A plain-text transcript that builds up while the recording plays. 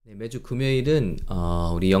매주 금요일은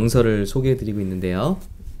우리 영서를 소개해드리고 있는데요.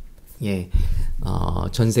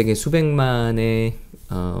 전 세계 수백만의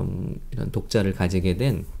이런 독자를 가지게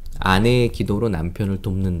된 아내의 기도로 남편을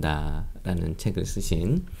돕는다라는 책을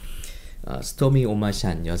쓰신 스토미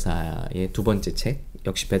오마샨 여사의 두 번째 책,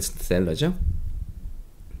 역시 베스트셀러죠.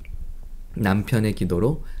 남편의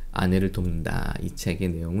기도로 아내를 돕는다. 이 책의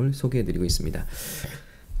내용을 소개해드리고 있습니다.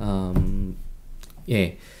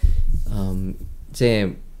 이제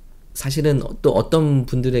사실은 또 어떤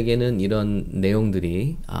분들에게는 이런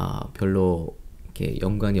내용들이 별로 이렇게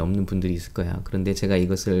연관이 없는 분들이 있을 거야. 그런데 제가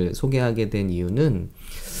이것을 소개하게 된 이유는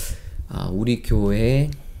우리 교회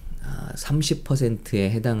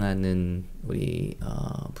 30%에 해당하는 우리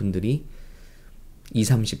분들이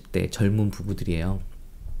 20, 30대 젊은 부부들이에요.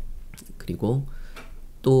 그리고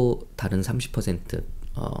또 다른 30%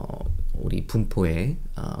 우리 분포의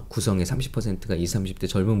구성의 30%가 20, 30대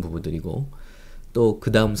젊은 부부들이고 또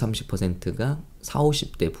그 다음 30%가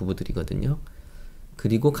 40, 50대 부부들이거든요.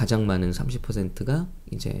 그리고 가장 많은 30%가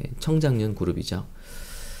이제 청장년 그룹이죠.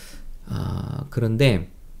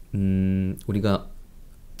 그런데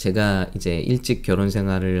제가 이제 일찍 결혼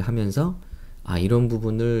생활을 하면서 이런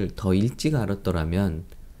부분을 더 일찍 알았더라면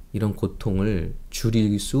이런 고통을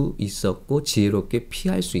줄일 수 있었고 지혜롭게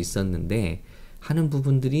피할 수 있었는데 하는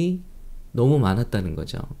부분들이 너무 많았다는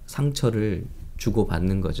거죠. 상처를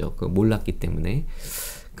주고받는 거죠. 몰랐기 때문에.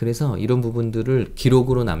 그래서 이런 부분들을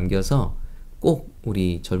기록으로 남겨서 꼭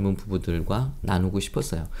우리 젊은 부부들과 나누고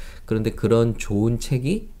싶었어요. 그런데 그런 좋은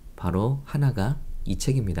책이 바로 하나가 이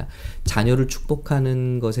책입니다. 자녀를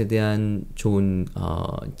축복하는 것에 대한 좋은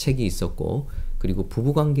책이 있었고, 그리고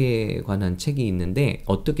부부관계에 관한 책이 있는데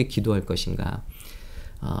어떻게 기도할 것인가,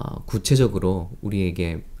 구체적으로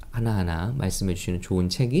우리에게 하나하나 말씀해 주시는 좋은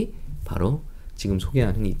책이 바로 지금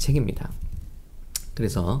소개하는 이 책입니다.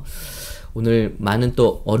 그래서 오늘 많은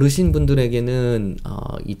또 어르신 분들에게는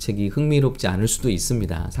이 책이 흥미롭지 않을 수도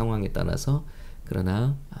있습니다. 상황에 따라서.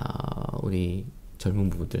 그러나 우리 젊은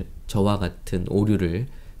부부들, 저와 같은 오류를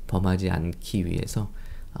범하지 않기 위해서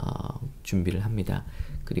준비를 합니다.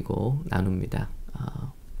 그리고 나눕니다.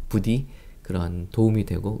 부디 그런 도움이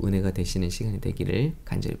되고 은혜가 되시는 시간이 되기를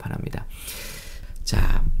간절히 바랍니다.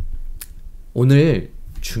 자, 오늘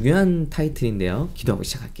중요한 타이틀인데요. 기도하고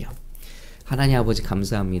시작할게요. 하나님 아버지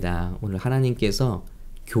감사합니다. 오늘 하나님께서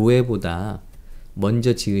교회보다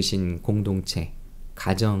먼저 지으신 공동체,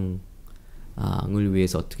 가정을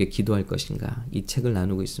위해서 어떻게 기도할 것인가, 이 책을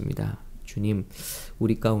나누고 있습니다. 주님,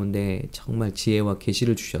 우리 가운데 정말 지혜와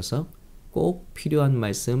계시를 주셔서 꼭 필요한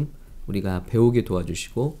말씀 우리가 배우게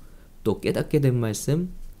도와주시고 또 깨닫게 된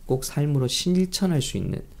말씀 꼭 삶으로 실천할 수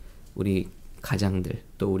있는 우리 가장들,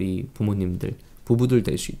 또 우리 부모님들, 부부들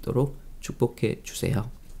될 수 있도록 축복해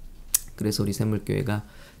주세요. 그래서 우리 샘물교회가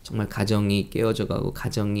정말 가정이 깨어져 가고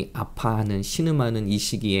가정이 아파하는, 신음하는 이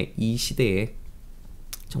시기에, 이 시대에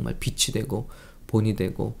정말 빛이 되고 본이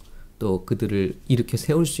되고 또 그들을 일으켜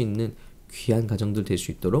세울 수 있는 귀한 가정들 될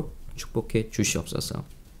수 있도록 축복해 주시옵소서.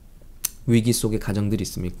 위기 속에 가정들이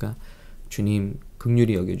있습니까? 주님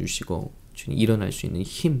긍휼히 여겨주시고 주님 일어날 수 있는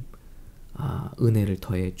힘, 은혜를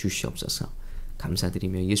더해 주시옵소서.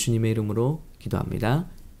 감사드리며 예수님의 이름으로 기도합니다.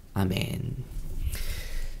 아멘.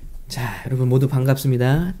 자, 여러분 모두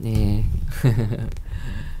반갑습니다. 네.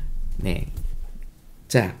 네.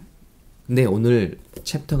 자, 근데 오늘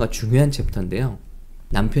챕터가 중요한 챕터인데요.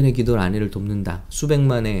 남편의 기도로 아내를 돕는다.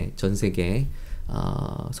 수백만의 전 세계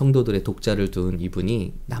성도들의 독자를 둔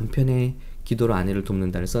이분이 남편의 기도로 아내를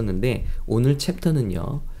돕는다를 썼는데, 오늘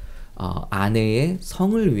챕터는요, 아내의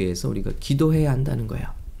성을 위해서 우리가 기도해야 한다는 거예요.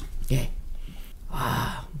 예.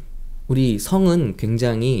 우리 성은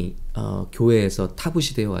굉장히 교회에서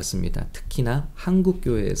타부시 되어 왔습니다. 특히나 한국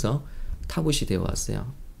교회에서 타부시 되어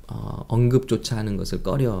왔어요. 언급조차 하는 것을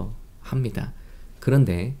꺼려 합니다.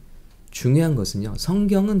 그런데 중요한 것은요,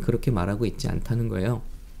 성경은 그렇게 말하고 있지 않다는 거예요.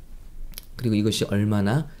 그리고 이것이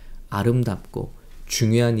얼마나 아름답고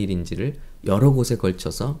중요한 일인지를 여러 곳에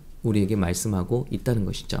걸쳐서 우리에게 말씀하고 있다는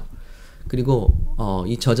것이죠. 그리고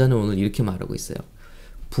이 저자는 오늘 이렇게 말하고 있어요.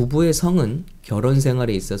 부부의 성은 결혼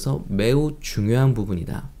생활에 있어서 매우 중요한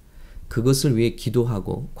부분이다. 그것을 위해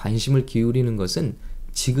기도하고 관심을 기울이는 것은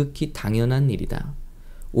지극히 당연한 일이다.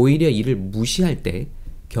 오히려 이를 무시할 때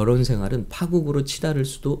결혼 생활은 파국으로 치달을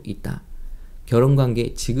수도 있다. 결혼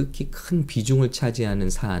관계에 지극히 큰 비중을 차지하는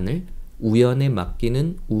사안을 우연에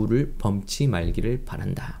맡기는 우를 범치 말기를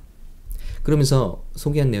바란다. 그러면서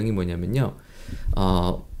소개한 내용이 뭐냐면요.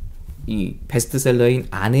 이 베스트셀러인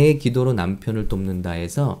아내의 기도로 남편을 돕는다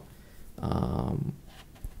해서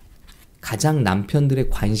가장 남편들의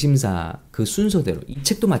관심사 그 순서대로, 이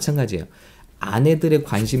책도 마찬가지예요. 아내들의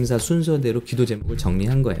관심사 순서대로 기도 제목을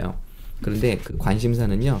정리한 거예요. 그런데 그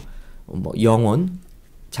관심사는요, 뭐 영혼,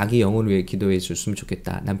 자기 영혼을 위해 기도해 줬으면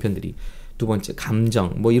좋겠다, 남편들이. 두 번째,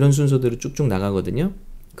 감정, 뭐 이런 순서대로 쭉쭉 나가거든요.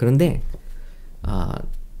 그런데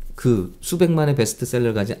그 수백만의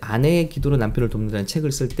베스트셀러를 가진 아내의 기도로 남편을 돕는다는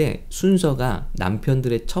책을 쓸 때 순서가,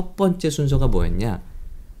 남편들의 첫 번째 순서가 뭐였냐?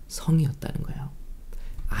 성이었다는 거예요.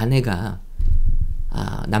 아내가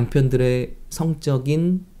남편들의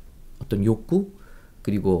성적인 어떤 욕구,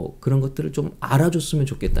 그리고 그런 것들을 좀 알아줬으면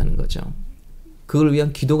좋겠다는 거죠. 그걸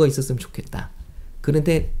위한 기도가 있었으면 좋겠다.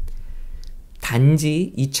 그런데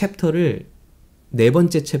단지 이 챕터를 네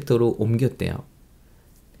번째 챕터로 옮겼대요.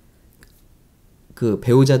 그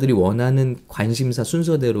배우자들이 원하는 관심사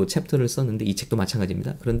순서대로 챕터를 썼는데, 이 책도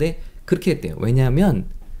마찬가지입니다. 그런데 그렇게 했대요. 왜냐하면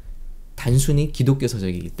단순히 기독교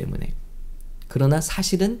서적이기 때문에. 그러나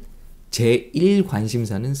사실은 제1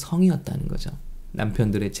 관심사는 성이었다는 거죠.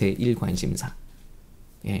 남편들의 제1 관심사.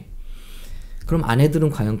 예. 그럼 아내들은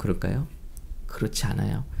과연 그럴까요? 그렇지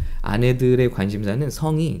않아요. 아내들의 관심사는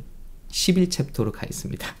성이 11챕터로 가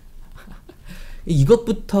있습니다.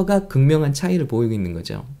 이것부터가 극명한 차이를 보이고 있는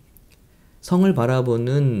거죠. 성을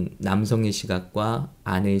바라보는 남성의 시각과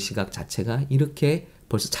아내의 시각 자체가 이렇게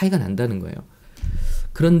벌써 차이가 난다는 거예요.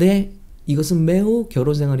 그런데 이것은 매우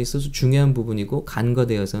결혼 생활에 있어서 중요한 부분이고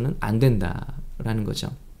간과되어서는 안 된다라는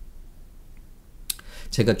거죠.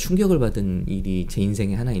 제가 충격을 받은 일이 제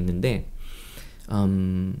인생에 하나 있는데,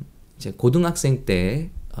 이제 고등학생 때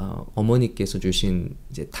어머니께서 주신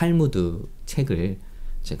이제 탈무드 책을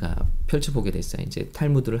제가 펼쳐보게 됐어요. 이제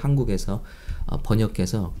탈무드를 한국에서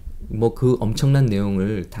번역해서 뭐 그 엄청난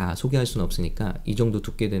내용을 다 소개할 수는 없으니까 이 정도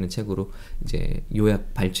두께 되는 책으로 이제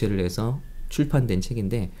요약 발췌를 해서 출판된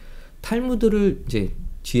책인데, 탈무드를 이제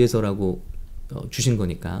지혜서라고 주신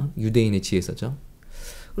거니까 유대인의 지혜서죠.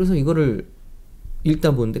 그래서 이거를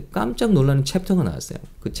읽다 보는데 깜짝 놀라는 챕터가 나왔어요.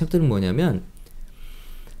 그 챕터는 뭐냐면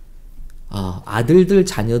아들들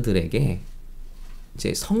자녀들에게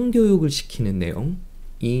이제 성교육을 시키는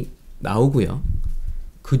내용이 나오고요.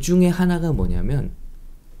 그 중에 하나가 뭐냐면,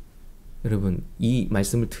 여러분 이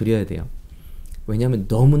말씀을 드려야 돼요. 왜냐하면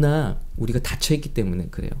너무나 우리가 닫혀있기 때문에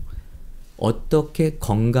그래요. 어떻게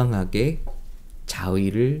건강하게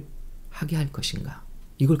자위를 하게 할 것인가,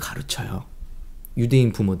 이걸 가르쳐요.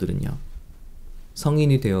 유대인 부모들은요.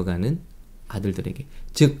 성인이 되어가는 아들들에게.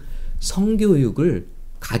 즉 성교육을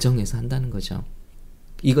가정에서 한다는 거죠.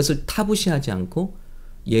 이것을 타부시하지 않고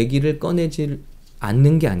얘기를 꺼내지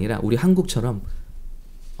않는 게 아니라, 우리 한국처럼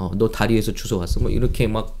너 다리에서 주워왔어 뭐 이렇게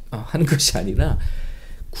막 하는 것이 아니라,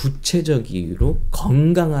 구체적으로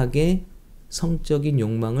건강하게 성적인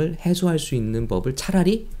욕망을 해소할 수 있는 법을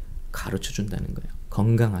차라리 가르쳐 준다는 거예요.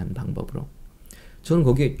 건강한 방법으로. 저는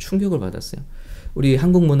거기에 충격을 받았어요. 우리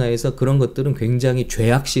한국 문화에서 그런 것들은 굉장히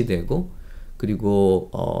죄악시되고,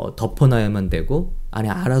 그리고 덮어놔야만 되고, 안에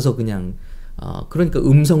알아서 그냥 그러니까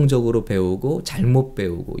음성적으로 배우고 잘못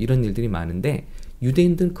배우고 이런 일들이 많은데,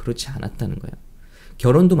 유대인들은 그렇지 않았다는 거예요.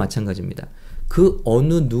 결혼도 마찬가지입니다. 그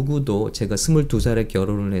어느 누구도, 제가 22살에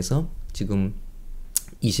결혼을 해서 지금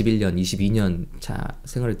 21년, 22년 차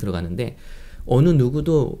생활에 들어가는데, 어느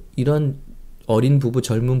누구도 이런 어린 부부,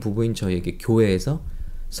 젊은 부부인 저에게 교회에서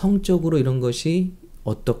성적으로 이런 것이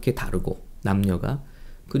어떻게 다르고, 남녀가,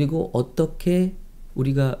 그리고 어떻게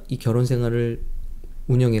우리가 이 결혼 생활을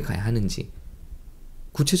운영해 가야 하는지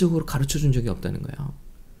구체적으로 가르쳐 준 적이 없다는 거예요.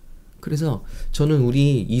 그래서 저는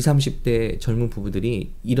우리 20, 30대 젊은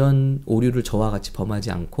부부들이 이런 오류를 저와 같이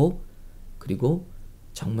범하지 않고, 그리고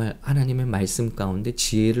정말 하나님의 말씀 가운데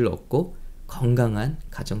지혜를 얻고 건강한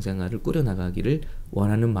가정생활을 꾸려나가기를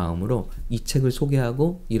원하는 마음으로 이 책을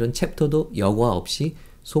소개하고, 이런 챕터도 여과 없이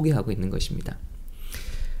소개하고 있는 것입니다.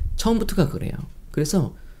 처음부터가 그래요.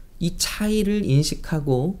 그래서 이 차이를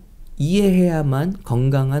인식하고 이해해야만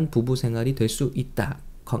건강한 부부생활이 될 수 있다.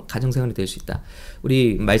 가정생활이 될 수 있다.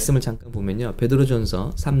 우리 말씀을 잠깐 보면요.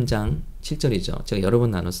 베드로전서 3장 7절이죠. 제가 여러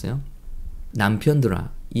번 나눴어요.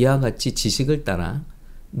 남편들아, 이와 같이 지식을 따라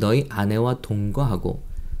너희 아내와 동거하고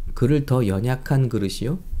그를 더 연약한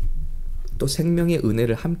그릇이요 또 생명의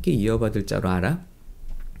은혜를 함께 이어받을 자로 알아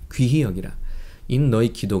귀히 여기라. 이는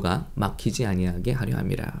너희 기도가 막히지 아니하게 하려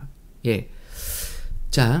함이라. 예.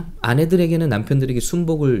 자, 아내들에게는 남편들에게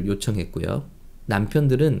순복을 요청했고요.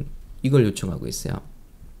 남편들은 이걸 요청하고 있어요.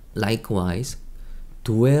 Likewise,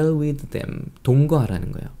 dwell with them.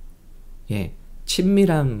 동거하라는 거예요. 예.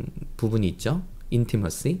 친밀한 부분이 있죠.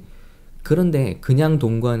 intimacy. 그런데 그냥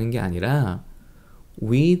동거하는 게 아니라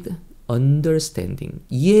with understanding.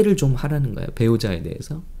 이해를 좀 하라는 거예요. 배우자에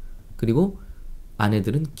대해서. 그리고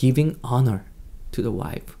아내들은 giving honor to the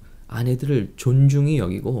wife. 아내들을 존중히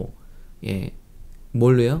여기고, 예.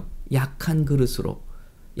 뭘로요? 약한 그릇으로,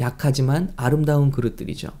 약하지만 아름다운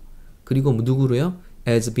그릇들이죠. 그리고 누구로요?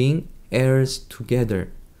 As being heirs together.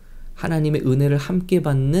 하나님의 은혜를 함께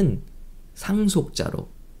받는 상속자로.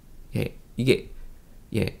 예, 이게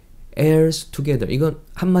heirs together. 이건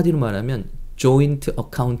한마디로 말하면 joint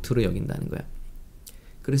account로 여긴다는 거야.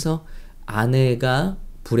 그래서 아내가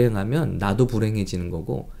불행하면 나도 불행해지는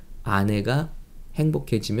거고, 아내가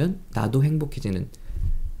행복해지면 나도 행복해지는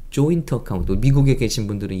joint account. 미국에 계신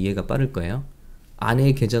분들은 이해가 빠를 거예요.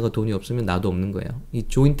 아내의 계좌가 돈이 없으면 나도 없는 거예요. 이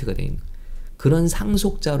joint가 돼 있는 거예요. 그런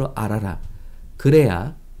상속자로 알아라.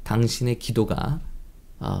 그래야 당신의 기도가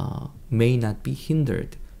may not be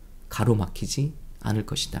hindered. 가로막히지 않을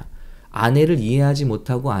것이다. 아내를 이해하지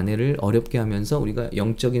못하고 아내를 어렵게 하면서 우리가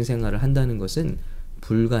영적인 생활을 한다는 것은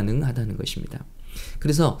불가능하다는 것입니다.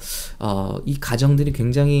 그래서 이 가정들이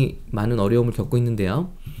굉장히 많은 어려움을 겪고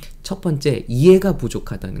있는데요. 첫 번째, 이해가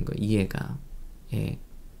부족하다는 거예요. 이해가. 예.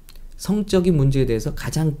 성적인 문제에 대해서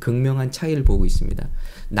가장 극명한 차이를 보고 있습니다.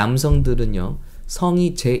 남성들은요,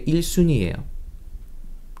 성이 제1순위예요.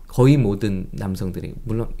 거의 모든 남성들이.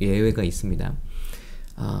 물론 예외가 있습니다.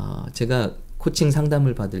 제가 코칭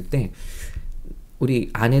상담을 받을 때 우리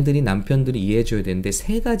아내들이 남편들이 이해해줘야 되는데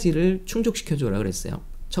세 가지를 충족시켜줘라 그랬어요.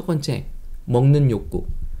 첫 번째, 먹는 욕구.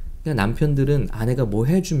 그러니까 남편들은 아내가 뭐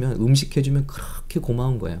해주면, 음식 해주면 그렇게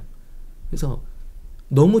고마운 거예요. 그래서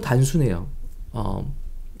너무 단순해요.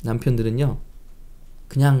 남편들은요,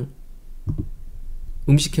 그냥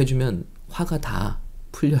음식 해주면 화가 다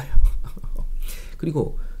풀려요.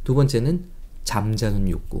 그리고 두 번째는 잠자는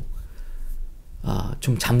욕구.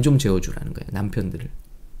 좀 잠 좀 재워주라는 거예요, 남편들을.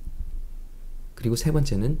 그리고 세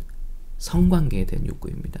번째는 성관계에 대한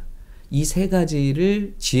욕구입니다. 이 세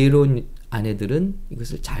가지를 지혜로운 아내들은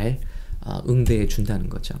이것을 잘 응대해 준다는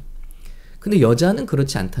거죠. 근데 여자는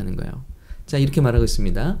그렇지 않다는 거예요. 자, 이렇게 말하고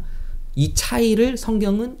있습니다. 이 차이를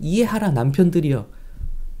성경은 이해하라, 남편들이여.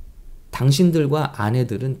 당신들과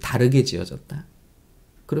아내들은 다르게 지어졌다.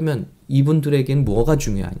 그러면 이분들에게는 뭐가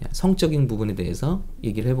중요하냐? 성적인 부분에 대해서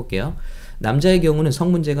얘기를 해볼게요. 남자의 경우는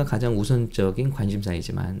성 문제가 가장 우선적인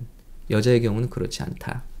관심사이지만 여자의 경우는 그렇지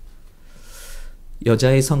않다.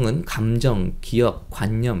 여자의 성은 감정, 기억,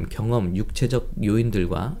 관념, 경험, 육체적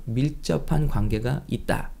요인들과 밀접한 관계가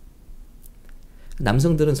있다.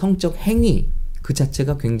 남성들은 성적 행위 그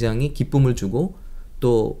자체가 굉장히 기쁨을 주고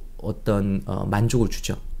또 어떤 만족을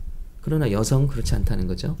주죠. 그러나 여성은 그렇지 않다는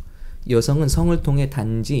거죠. 여성은 성을 통해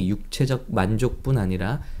단지 육체적 만족뿐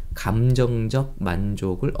아니라 감정적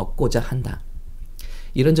만족을 얻고자 한다.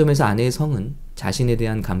 이런 점에서 아내의 성은 자신에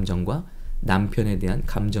대한 감정과 남편에 대한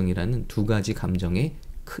감정이라는 두 가지 감정에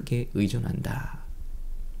크게 의존한다.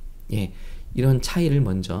 예, 이런 차이를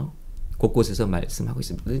먼저 곳곳에서 말씀하고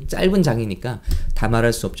있습니다. 짧은 장이니까 다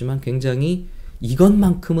말할 수 없지만 굉장히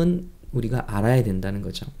이것만큼은 우리가 알아야 된다는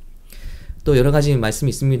거죠. 또 여러 가지 말씀이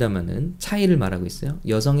있습니다만은 차이를 말하고 있어요.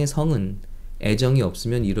 여성의 성은 애정이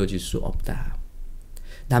없으면 이루어질 수 없다.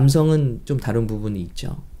 남성은 좀 다른 부분이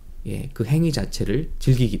있죠. 예, 그 행위 자체를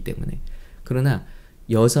즐기기 때문에. 그러나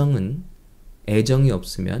여성은 애정이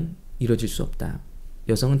없으면 이루어질 수 없다.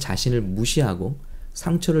 여성은 자신을 무시하고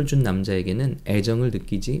상처를 준 남자에게는 애정을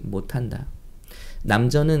느끼지 못한다.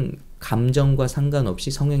 남자는 감정과 상관없이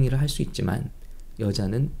성행위를 할 수 있지만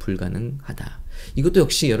여자는 불가능하다. 이것도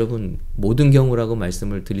역시 여러분 모든 경우라고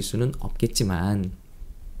말씀을 드릴 수는 없겠지만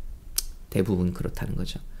대부분 그렇다는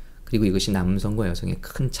거죠. 그리고 이것이 남성과 여성의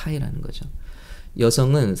큰 차이라는 거죠.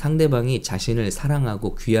 여성은 상대방이 자신을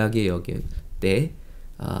사랑하고 귀하게 여길 때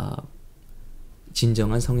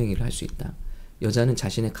진정한 성행위를 할 수 있다. 여자는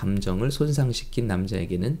자신의 감정을 손상시킨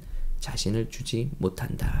남자에게는 자신을 주지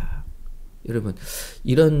못한다. 여러분,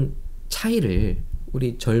 이런 차이를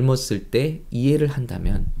우리 젊었을 때 이해를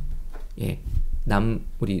한다면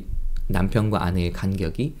우리 남편과 아내의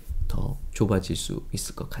간격이 더 좁아질 수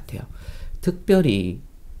있을 것 같아요. 특별히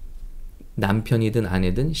남편이든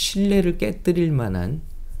아내든 신뢰를 깨뜨릴 만한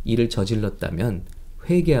일을 저질렀다면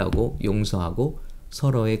회개하고 용서하고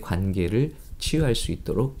서로의 관계를 치유할 수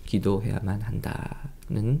있도록 기도해야만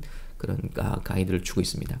한다는 그런 가이드를 주고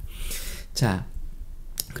있습니다. 자,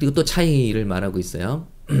 그리고 또 차이를 말하고 있어요.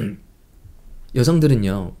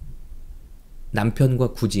 여성들은요,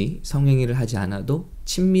 남편과 굳이 성행위를 하지 않아도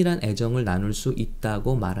친밀한 애정을 나눌 수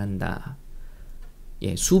있다고 말한다.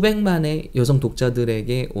 예, 수백만의 여성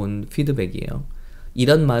독자들에게 온 피드백이에요.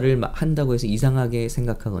 이런 말을 한다고 해서 이상하게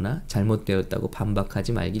생각하거나 잘못되었다고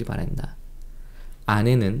반박하지 말길 바란다.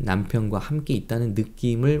 아내는 남편과 함께 있다는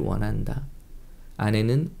느낌을 원한다.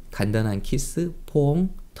 아내는 간단한 키스,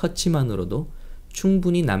 포옹, 터치만으로도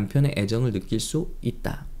충분히 남편의 애정을 느낄 수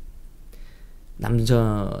있다.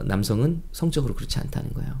 남성은 성적으로 그렇지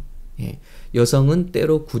않다는 거예요. 예. 여성은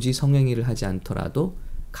때로 굳이 성행위를 하지 않더라도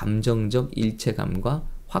감정적 일체감과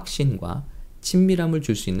확신과 친밀함을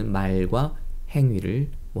줄 수 있는 말과 행위를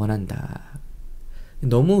원한다.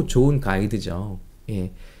 너무 좋은 가이드죠.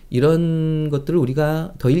 예. 이런 것들을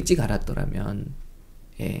우리가 더 일찍 알았더라면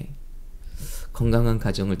예. 건강한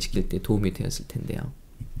가정을 지킬 때 도움이 되었을 텐데요.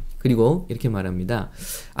 그리고 이렇게 말합니다.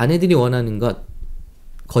 아내들이 원하는 것,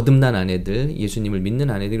 거듭난 아내들, 예수님을 믿는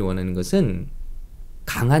아내들이 원하는 것은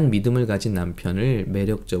강한 믿음을 가진 남편을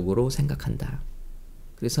매력적으로 생각한다.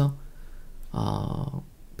 그래서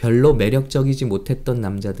별로 매력적이지 못했던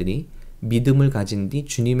남자들이 믿음을 가진 뒤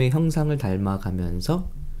주님의 형상을 닮아가면서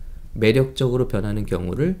매력적으로 변하는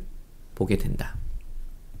경우를 보게 된다.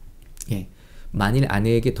 예. 만일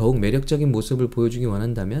아내에게 더욱 매력적인 모습을 보여주기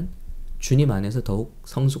원한다면 주님 안에서 더욱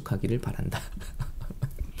성숙하기를 바란다.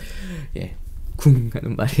 예, 쿵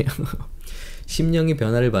하는 말이에요. 심령이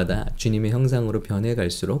변화를 받아 주님의 형상으로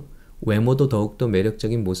변해갈수록 외모도 더욱더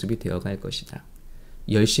매력적인 모습이 되어갈 것이다.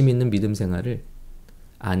 열심 있는 믿음 생활을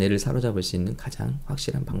아내를 사로잡을 수 있는 가장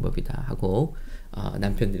확실한 방법이다 하고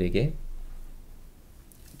남편들에게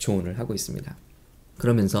조언을 하고 있습니다.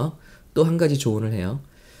 그러면서 또 한 가지 조언을 해요.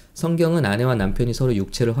 성경은 아내와 남편이 서로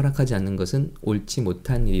육체를 허락하지 않는 것은 옳지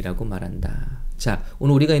못한 일이라고 말한다. 자,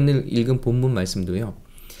 오늘 우리가 읽은 본문 말씀도요.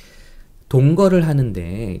 동거를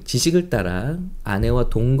하는데 지식을 따라 아내와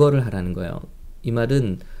동거를 하라는 거예요. 이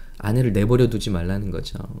말은 아내를 내버려 두지 말라는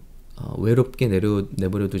거죠. 외롭게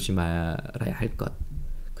내버려 두지 말아야 할 것.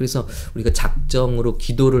 그래서 우리가 작정으로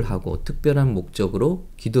기도를 하고 특별한 목적으로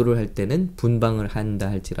기도를 할 때는 분방을 한다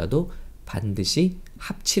할지라도 반드시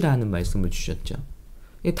합치라는 말씀을 주셨죠.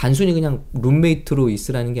 단순히 그냥 룸메이트로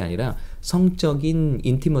있으라는 게 아니라 성적인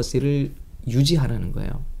인티머시를 유지하라는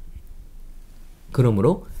거예요.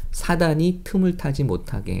 그러므로 사단이 틈을 타지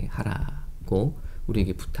못하게 하라고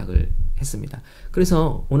우리에게 부탁을 했습니다.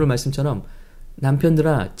 그래서 오늘 말씀처럼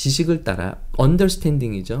남편들아 지식을 따라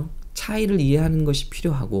언더스탠딩이죠. 차이를 이해하는 것이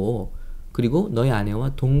필요하고 그리고 너의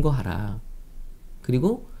아내와 동거하라.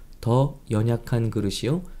 그리고 더 연약한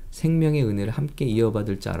그릇이요 생명의 은혜를 함께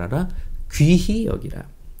이어받을 줄 알아라. 귀히 여기라.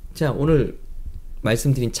 자, 오늘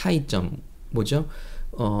말씀드린 차이점 뭐죠?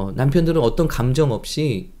 남편들은 어떤 감정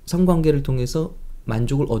없이 성관계를 통해서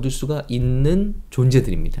만족을 얻을 수가 있는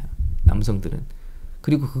존재들입니다. 남성들은.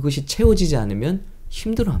 그리고 그것이 채워지지 않으면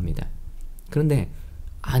힘들어합니다. 그런데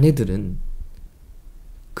아내들은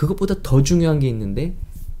그것보다 더 중요한 게 있는데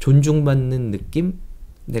존중받는 느낌,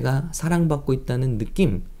 내가 사랑받고 있다는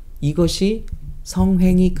느낌, 이것이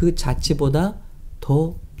성행위 그 자체보다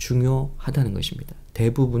더 중요하다는 것입니다.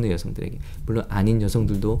 대부분의 여성들에게. 물론 아닌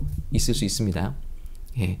여성들도 있을 수 있습니다.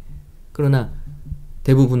 예. 그러나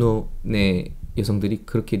대부분의 여성들이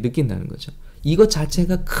그렇게 느낀다는 거죠. 이것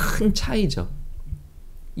자체가 큰 차이죠.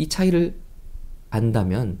 이 차이를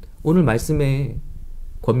안다면 오늘 말씀의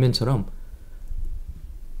권면처럼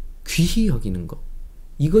귀히 여기는 것.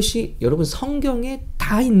 이것이 여러분 성경에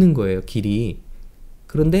다 있는 거예요. 길이.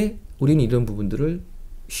 그런데 우리는 이런 부분들을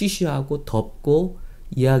쉬쉬하고 덮고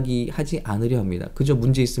이야기하지 않으려 합니다. 그저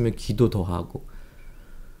문제 있으면 기도 더 하고.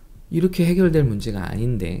 이렇게 해결될 문제가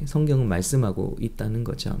아닌데 성경은 말씀하고 있다는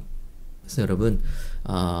거죠. 그래서 여러분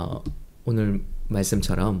오늘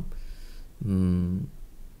말씀처럼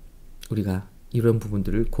우리가 이런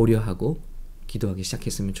부분들을 고려하고 기도하기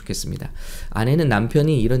시작했으면 좋겠습니다. 아내는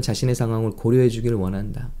남편이 이런 자신의 상황을 고려해 주기를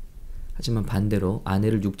원한다. 하지만 반대로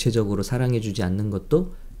아내를 육체적으로 사랑해 주지 않는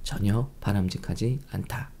것도 전혀 바람직하지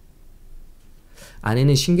않다.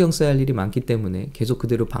 아내는 신경 써야 할 일이 많기 때문에 계속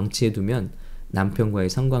그대로 방치해 두면 남편과의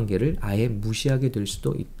성관계를 아예 무시하게 될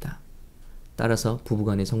수도 있다. 따라서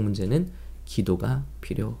부부간의 성문제는 기도가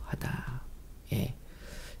필요하다. 예.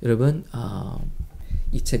 여러분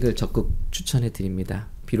이 책을 적극 추천해 드립니다.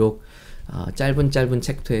 비록 짧은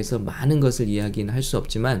챕터에서 많은 것을 이야기는 할 수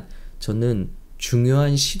없지만 저는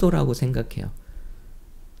중요한 시도라고 생각해요.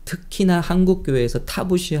 특히나 한국 교회에서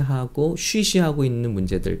타부시하고 쉬쉬하고 있는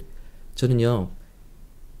문제들, 저는요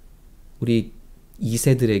우리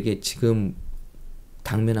 2세들에게 지금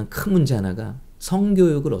당면한 큰 문제 하나가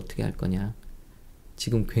성교육을 어떻게 할 거냐.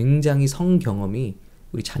 지금 굉장히 성경험이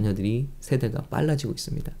우리 자녀들이 세대가 빨라지고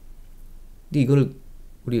있습니다. 근데 이걸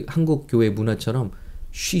우리 한국 교회 문화처럼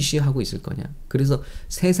쉬쉬하고 있을 거냐. 그래서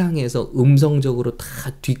세상에서 음성적으로 다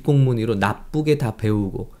뒷공무니로 나쁘게 다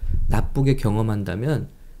배우고 나쁘게 경험한다면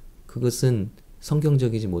그것은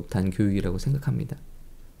성경적이지 못한 교육이라고 생각합니다.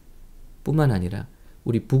 뿐만 아니라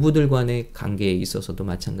우리 부부들 간의 관계에 있어서도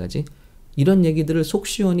마찬가지, 이런 얘기들을 속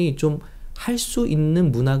시원히 좀 할 수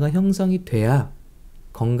있는 문화가 형성이 돼야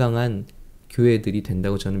건강한 교회들이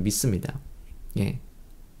된다고 저는 믿습니다. 예.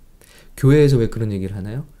 교회에서 왜 그런 얘기를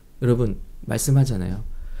하나요? 여러분 말씀하잖아요.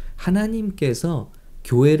 하나님께서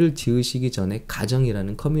교회를 지으시기 전에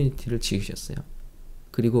가정이라는 커뮤니티를 지으셨어요.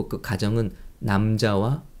 그리고 그 가정은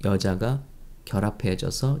남자와 여자가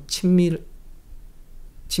결합해져서 친밀한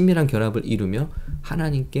결합을 이루며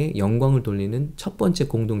하나님께 영광을 돌리는 첫 번째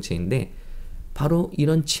공동체인데, 바로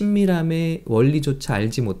이런 친밀함의 원리조차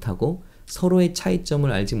알지 못하고 서로의 차이점을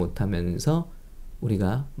알지 못하면서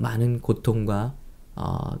우리가 많은 고통과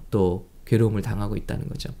또 괴로움을 당하고 있다는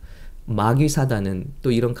거죠. 마귀 사단은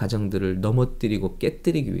또 이런 가정들을 넘어뜨리고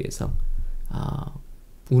깨뜨리기 위해서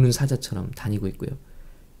우는 사자처럼 다니고 있고요.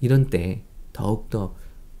 이런 때 더욱더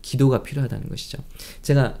기도가 필요하다는 것이죠.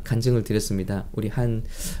 제가 간증을 드렸습니다. 우리 한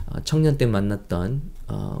청년 때 만났던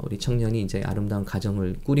우리 청년이 이제 아름다운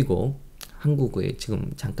가정을 꾸리고 한국에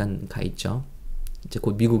지금 잠깐 가 있죠. 이제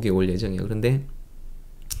곧 미국에 올 예정이에요. 그런데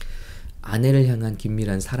아내를 향한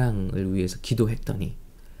긴밀한 사랑을 위해서 기도했더니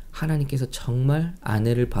하나님께서 정말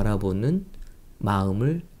아내를 바라보는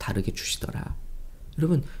마음을 다르게 주시더라.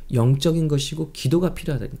 여러분, 영적인 것이고 기도가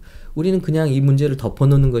필요하다. 우리는 그냥 이 문제를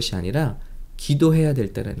덮어놓는 것이 아니라 기도해야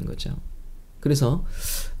될 때라는 거죠. 그래서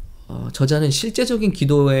저자는 실제적인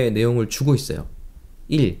기도의 내용을 주고 있어요.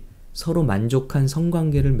 1. 서로 만족한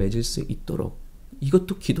성관계를 맺을 수 있도록,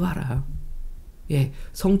 이것도 기도하라. 예,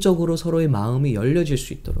 성적으로 서로의 마음이 열려질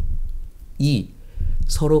수 있도록. 2.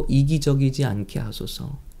 서로 이기적이지 않게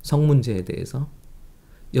하소서. 성 문제에 대해서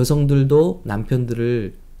여성들도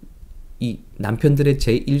남편들의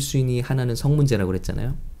제1순위 하나는 성 문제라고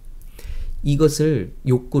그랬잖아요. 이것을,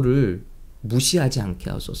 욕구를 무시하지 않게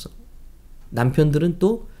하소서. 남편들은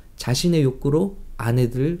또 자신의 욕구로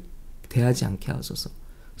아내들을 대하지 않게 하소서.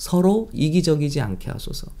 서로 이기적이지 않게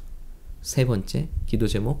하소서. 세 번째 기도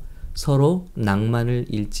제목, 서로 낭만을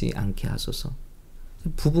잃지 않게 하소서.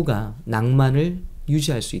 부부가 낭만을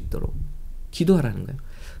유지할 수 있도록 기도하라는 거예요.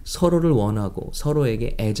 서로를 원하고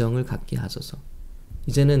서로에게 애정을 갖게 하소서.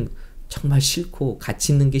 이제는 정말 싫고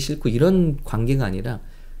가치 있는 게 싫고 이런 관계가 아니라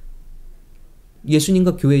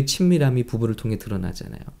예수님과 교회의 친밀함이 부부를 통해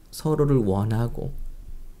드러나잖아요. 서로를 원하고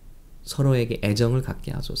서로에게 애정을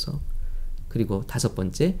갖게 하소서. 그리고 다섯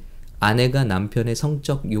번째, 아내가 남편의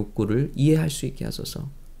성적 욕구를 이해할 수 있게 하소서.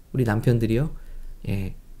 우리 남편들이요,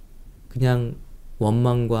 그냥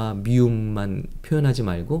원망과 미움만 표현하지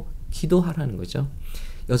말고 기도하라는 거죠.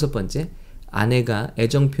 여섯 번째, 아내가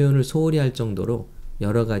애정 표현을 소홀히 할 정도로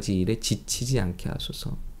여러 가지 일에 지치지 않게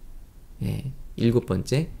하소서. 일곱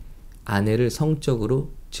번째, 아내를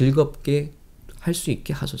성적으로 즐겁게 할 수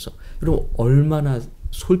있게 하소서. 여러분, 얼마나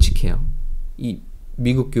솔직해요. 이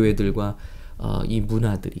미국 교회들과 이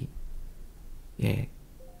문화들이. 근데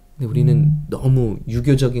우리는 너무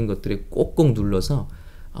유교적인 것들에 꼭꼭 눌러서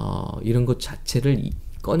이런 것 자체를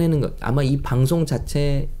꺼내는 것. 아마 이 방송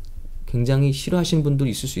자체 굉장히 싫어하시는 분도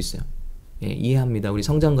있을 수 있어요. 이해합니다. 우리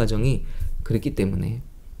성장 과정이 그랬기 때문에,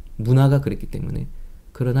 문화가 그랬기 때문에.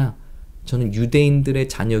 그러나 저는 유대인들의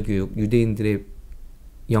자녀 교육, 유대인들의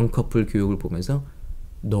영커플 교육을 보면서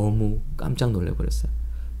너무 깜짝 놀라버렸어요.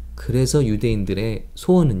 그래서 유대인들의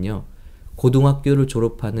소원은요, 고등학교를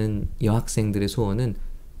졸업하는 여학생들의 소원은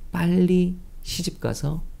빨리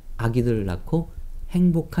시집가서 아기들을 낳고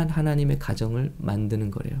행복한 하나님의 가정을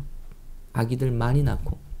만드는 거래요. 아기들 많이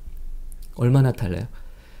낳고. 얼마나 달라요?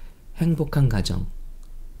 행복한 가정,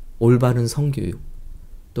 올바른 성교육,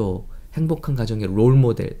 또 행복한 가정의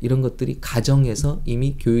롤모델, 이런 것들이 가정에서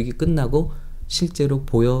이미 교육이 끝나고 실제로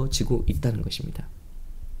보여지고 있다는 것입니다.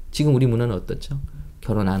 지금 우리 문화는 어떻죠?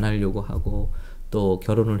 결혼 안 하려고 하고, 또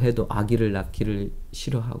결혼을 해도 아기를 낳기를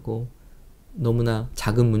싫어하고, 너무나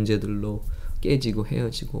작은 문제들로 깨지고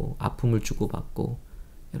헤어지고 아픔을 주고받고.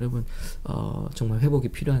 여러분, 정말 회복이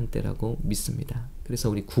필요한 때라고 믿습니다. 그래서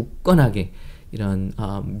우리 굳건하게 이런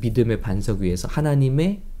믿음의 반석 위에서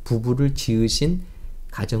하나님의 부부를 지으신,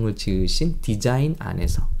 가정을 지으신 디자인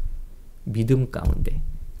안에서 믿음 가운데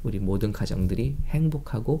우리 모든 가정들이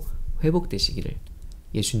행복하고 회복되시기를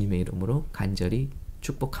예수님의 이름으로 간절히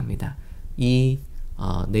축복합니다. 이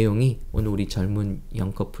내용이 오늘 우리 젊은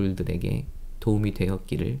영커플들에게 도움이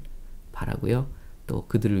되었기를 바라고요. 또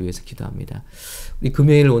그들을 위해서 기도합니다. 우리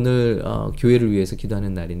금요일 오늘 교회를 위해서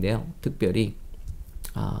기도하는 날인데요. 특별히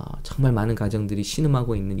정말 많은 가정들이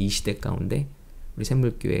신음하고 있는 이 시대 가운데 우리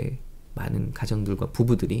샘물교회 많은 가정들과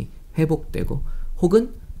부부들이 회복되고,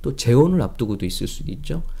 혹은 또 재혼을 앞두고도 있을 수도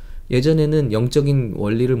있죠. 예전에는 영적인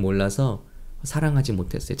원리를 몰라서 사랑하지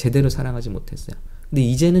못했어요. 제대로 사랑하지 못했어요. 근데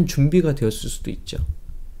이제는 준비가 되었을 수도 있죠.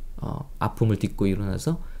 아픔을 딛고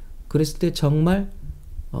일어나서, 그랬을 때 정말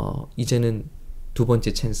이제는 두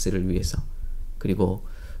번째 찬스를 위해서, 그리고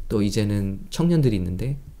또 이제는 청년들이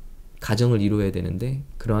있는데 가정을 이루어야 되는데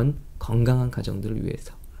그런 건강한 가정들을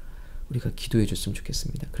위해서 우리가 기도해 줬으면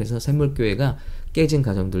좋겠습니다. 그래서 샘물교회가 깨진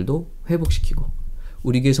가정들도 회복시키고,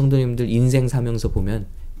 우리 교회 성도님들 인생 사명서 보면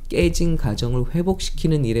깨진 가정을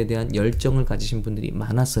회복시키는 일에 대한 열정을 가지신 분들이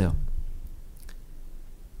많았어요.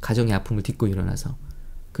 가정의 아픔을 딛고 일어나서.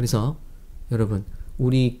 그래서 여러분,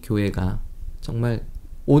 우리 교회가 정말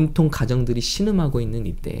온통 가정들이 신음하고 있는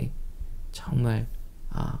이때에 정말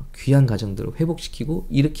귀한 가정들을 회복시키고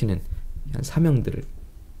일으키는 사명들을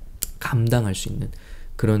감당할 수 있는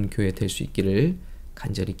그런 교회 될 수 있기를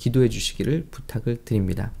간절히 기도해 주시기를 부탁을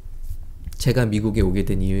드립니다. 제가 미국에 오게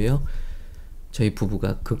된 이유예요. 저희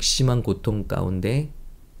부부가 극심한 고통 가운데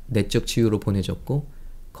내적 치유로 보내졌고,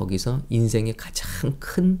 거기서 인생의 가장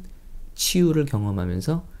큰 치유를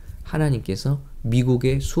경험하면서 하나님께서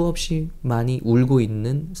미국에 수없이 많이 울고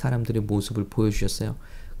있는 사람들의 모습을 보여주셨어요.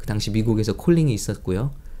 그 당시 미국에서 콜링이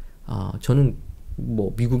있었고요. 저는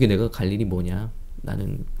뭐 미국에 내가 갈 일이 뭐냐,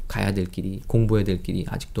 나는 가야 될 길이, 공부해야 될 길이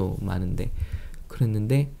아직도 많은데,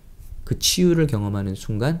 그랬는데 그 치유를 경험하는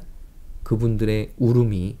순간 그분들의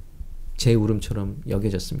울음이 제 울음처럼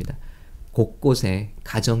여겨졌습니다. 곳곳에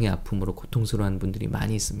가정의 아픔으로 고통스러워하는 분들이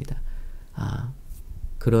많이 있습니다.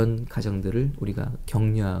 그런 가정들을 우리가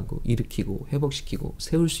격려하고 일으키고 회복시키고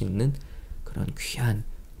세울 수 있는 그런 귀한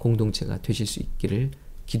공동체가 되실 수 있기를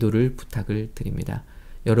기도를 부탁을 드립니다.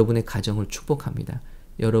 여러분의 가정을 축복합니다.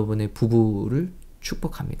 여러분의 부부를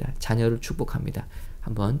축복합니다. 자녀를 축복합니다.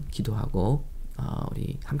 한번 기도하고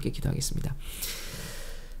우리 함께 기도하겠습니다.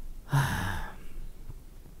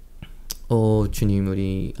 주님,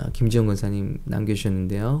 우리 김지영 권사님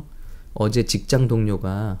남겨주셨는데요. 어제 직장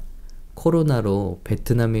동료가 코로나로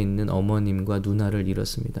베트남에 있는 어머님과 누나를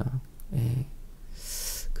잃었습니다. 예,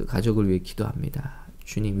 그 가족을 위해 기도합니다.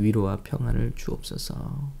 주님, 위로와 평안을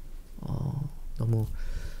주옵소서. 너무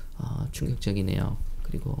충격적이네요.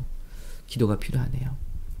 그리고 기도가 필요하네요.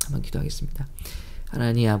 한번 기도하겠습니다.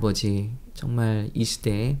 하나님 아버지, 정말 이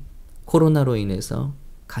시대에 코로나로 인해서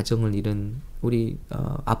가정을 잃은 우리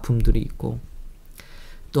아픔들이 있고,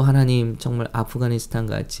 또 하나님 정말 아프가니스탄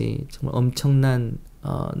같이 정말 엄청난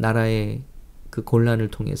나라의 그 곤란을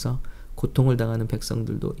통해서 고통을 당하는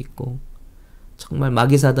백성들도 있고, 정말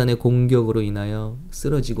마귀사단의 공격으로 인하여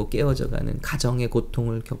쓰러지고 깨어져가는 가정의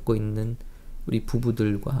고통을 겪고 있는 우리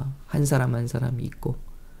부부들과 한 사람 한 사람이 있고,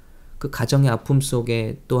 그 가정의 아픔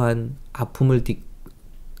속에 또한 아픔을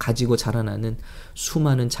가지고 자라나는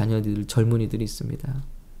수많은 자녀들, 젊은이들이 있습니다.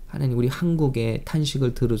 하나님, 우리 한국의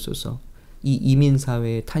탄식을 들으소서. 이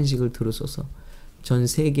이민사회의 탄식을 들으소서. 전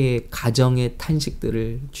세계의 가정의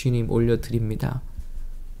탄식들을 주님 올려드립니다.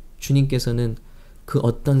 주님께서는 그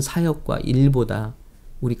어떤 사역과 일보다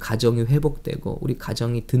우리 가정이 회복되고 우리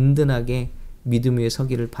가정이 든든하게 믿음 위에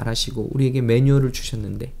서기를 바라시고 우리에게 매뉴얼을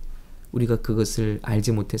주셨는데 우리가 그것을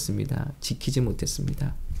알지 못했습니다. 지키지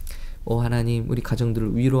못했습니다. 하나님, 우리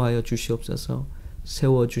가정들을 위로하여 주시옵소서.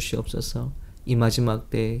 세워 주시옵소서. 이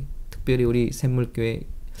마지막 때 특별히 우리 샘물교회,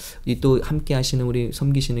 또 함께 하시는 우리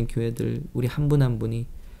섬기시는 교회들, 우리 한 분 한 분이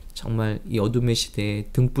정말 이 어둠의 시대에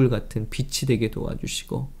등불 같은 빛이 되게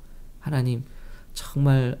도와주시고, 하나님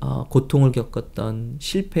정말 고통을 겪었던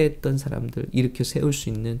실패했던 사람들 일으켜 세울 수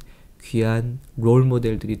있는 귀한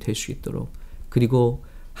롤모델들이 될 수 있도록, 그리고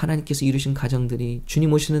하나님께서 이루신 가정들이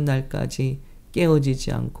주님 오시는 날까지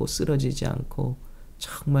깨어지지 않고 쓰러지지 않고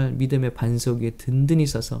정말 믿음의 반석 위에 든든히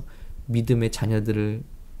서서 믿음의 자녀들을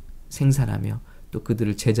생산하며 또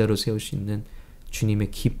그들을 제자로 세울 수 있는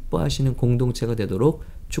주님의 기뻐하시는 공동체가 되도록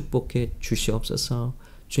축복해 주시옵소서.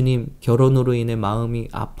 주님, 결혼으로 인해 마음이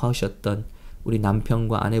아파하셨던 우리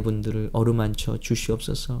남편과 아내분들을 어루만져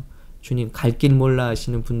주시옵소서. 주님, 갈 길 몰라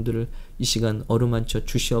하시는 분들을 이 시간 어루만져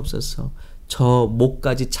주시옵소서. 저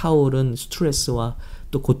목까지 차오른 스트레스와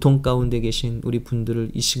또 고통 가운데 계신 우리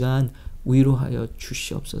분들을 이 시간 위로하여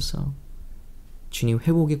주시옵소서. 주님,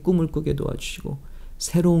 회복의 꿈을 꾸게 도와주시고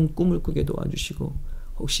새로운 꿈을 꾸게 도와주시고,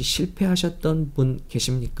 혹시 실패하셨던 분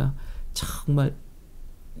계십니까? 정말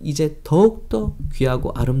이제 더욱더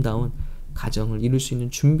귀하고 아름다운 가정을 이룰 수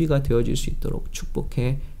있는 준비가 되어질 수 있도록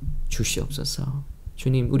축복해 주시옵소서.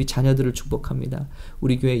 주님, 우리 자녀들을 축복합니다.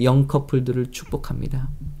 우리 교회 영커플들을 축복합니다.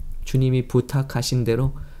 주님이 부탁하신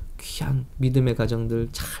대로 귀한 믿음의 가정들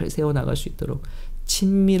잘 세워나갈 수 있도록,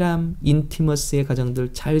 친밀함, 인티머스의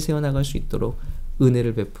가정들 잘 세워나갈 수 있도록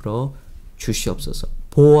은혜를 베풀어 주시옵소서.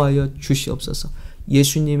 보호하여 주시옵소서.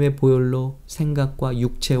 예수님의 보혈로 생각과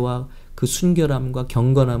육체와 그 순결함과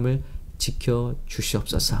경건함을 지켜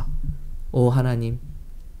주시옵소서. 하나님,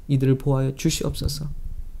 이들을 보호하여 주시옵소서.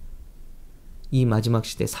 이 마지막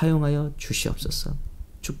시대 사용하여 주시옵소서.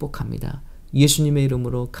 축복합니다. 예수님의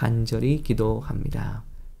이름으로 간절히 기도합니다.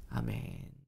 아멘.